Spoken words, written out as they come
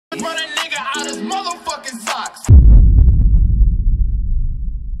Run a nigga out his motherfucking socks.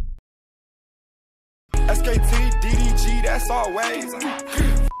 SKT, DDG, that's always. Let's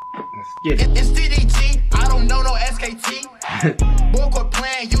get it. It's DDG, I don't know no SKT. Boy, quit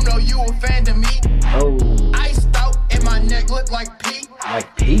playing, you know you a fan to me. Oh. Iced out and my neck look like P.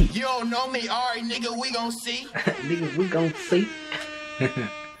 Like P. You don't know me, alright nigga, we gon' see. Nigga, we gon' see.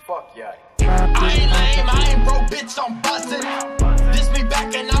 Fuck yeah. I ain't lame, I ain't broke, bitch, I'm bustin'. This me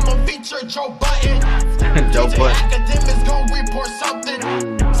back and I'ma feature Joe Button. Joe DJ Button. Academics gon' report something.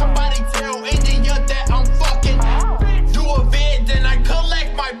 Somebody tell India that I'm fucking. Do a vid, then I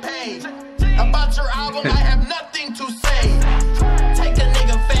collect my pay. About your album, I have nothing to say. Take a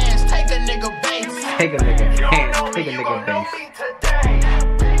nigga fast, take a nigga bass. Take a nigga hands, take a nigga bass.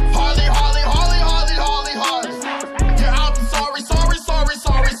 Harley, Harley, Harley, Harley, Harley, Harley. Your album, sorry, sorry, sorry,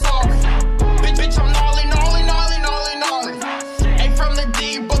 sorry, sorry. Bitch, I'm gnarly, gnarly, gnarly, gnarly, gnarly. Ain't from the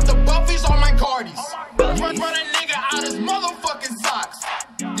D, but the Buffies are my Cardis. Run a nigga out his motherfucking socks.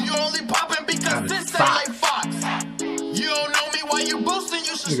 You only poppin' because this ain't like Fox. You don't know me, why you boosting,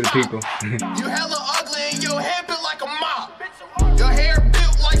 you should Look at stop. the people. You hella ugly and your hair built like a mop. Your hair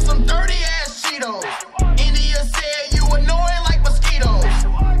built like some dirty ass Cheetos. India said you annoying like mosquitoes.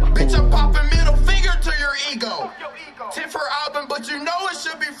 Bitch, I'm popping middle finger to your ego. Tip for album, but you know it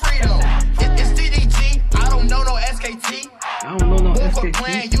should be Frito. It's DDG, I don't know no SKT. I don't know no Boy, quit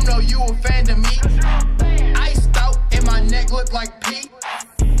playing, SKT. you know you a fan to me. Iced out and my neck look like P.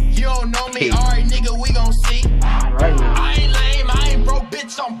 You don't know me, alright nigga, we gon' see. Alright now. I ain't lame, I ain't broke,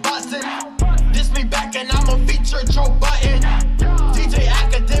 bitch, I'm bustin'. This me back and I'ma feature Joe Button. DJ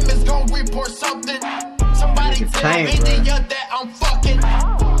Academics gon' report something. Somebody Nigga tell tame, India that I'm fucking.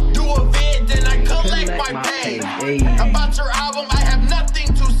 Do a vid, then I collect my pay. Hey. About your album, I have nothing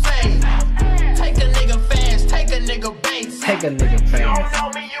to say. Take a nigga fast, take a nigga bass. Take a nigga fast. Know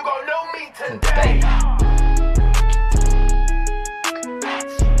me, you gon' know me Today. today.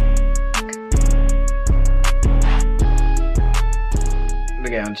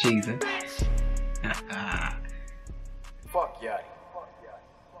 Look at him cheesing. Fuck yeah.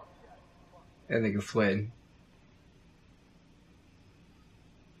 That nigga sweating.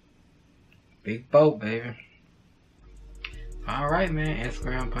 Big boat, baby. Alright, man.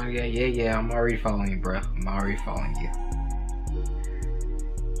 Instagram, Pontiac. Yeah, I'm already following you, bro. I'm already following you.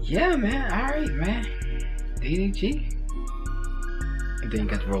 Yeah, man. Alright, man. DDG. And then you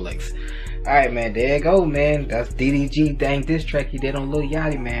got the Rolex. Alright, man. There you go, man. That's DDG. Dang diss track he did on Lil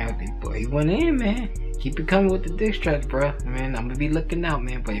Yachty, man. Boy, he went in, man. Keep it coming with the diss track, bro. Man, I'm gonna be looking out,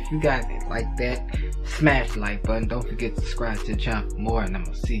 man. But if you got it like that, smash the like button. Don't forget to subscribe to the channel for more. And I'm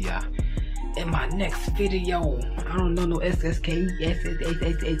gonna see y'all in my next video. I don't know no SSK.